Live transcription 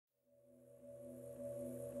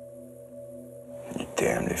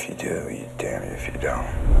damned if you do, you're damned if you don't.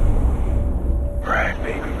 Right,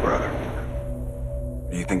 baby brother.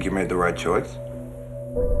 Do you think you made the right choice?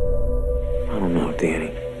 I don't know, Danny.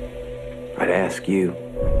 I'd ask you.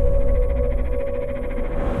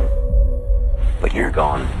 But you're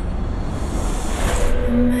gone.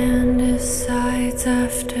 A man decides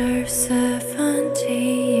after 70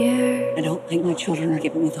 years. I don't think my children are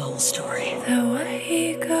giving me the whole story. That what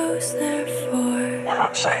he goes there for We're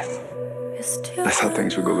not safe. is to I thought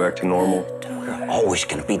things would go back to normal. We're always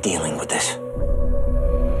gonna be dealing with this.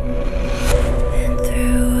 and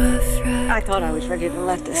through a I thought I was ready to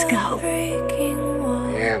let this go. breaking wall.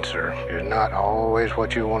 The answer is not always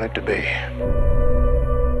what you want it to be.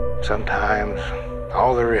 Sometimes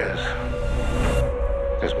all there is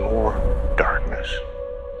more darkness.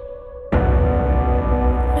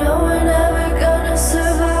 No one ever gonna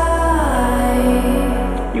survive.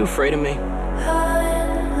 You afraid of me?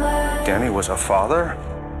 Danny was a father?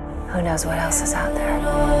 Who knows what else is out there?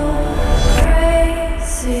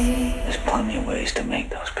 Crazy. There's plenty of ways to make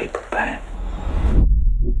those people pay.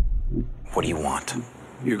 What do you want?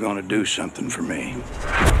 You're gonna do something for me.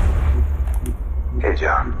 Hey,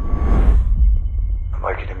 John. I'd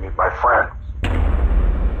like you to meet my friend.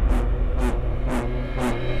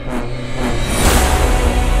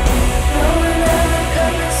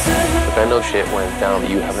 Look, I know shit went down that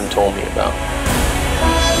you haven't told me about.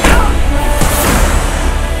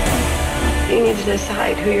 You need to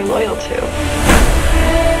decide who you're loyal to.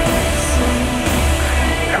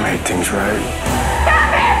 I made things right.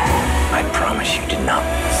 I promise you did not.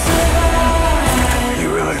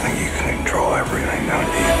 You really think you can control everything,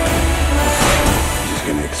 don't you? You're just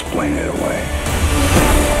gonna explain it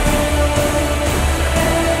away.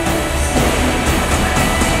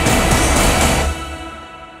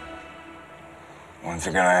 When's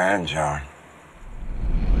it gonna end, John?